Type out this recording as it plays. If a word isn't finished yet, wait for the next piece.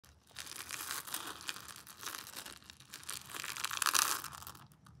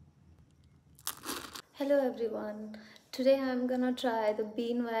Hello everyone. Today I'm gonna try the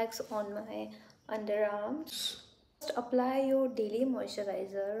bean wax on my underarms. First, apply your daily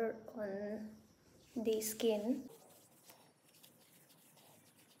moisturizer on the skin.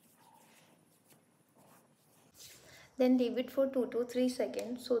 Then leave it for 2 to 3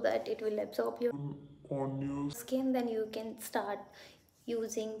 seconds so that it will absorb your on your skin. Then you can start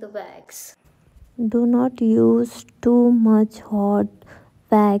using the wax. Do not use too much hot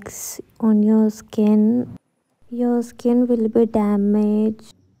wax on your skin. Your skin will be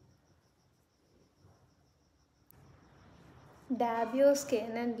damaged. Dab your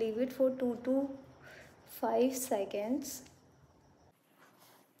skin and leave it for 2 to 5 seconds.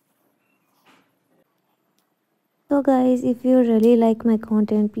 So guys, if you really like my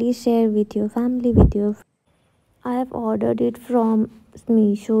content, please share with your family, with your friends. I have ordered it from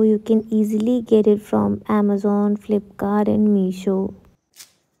Meesho. You can easily get it from Amazon, Flipkart and Meesho.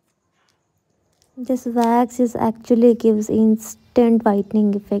 This wax is actually gives instant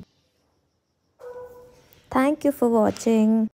whitening effect. Thank you for watching.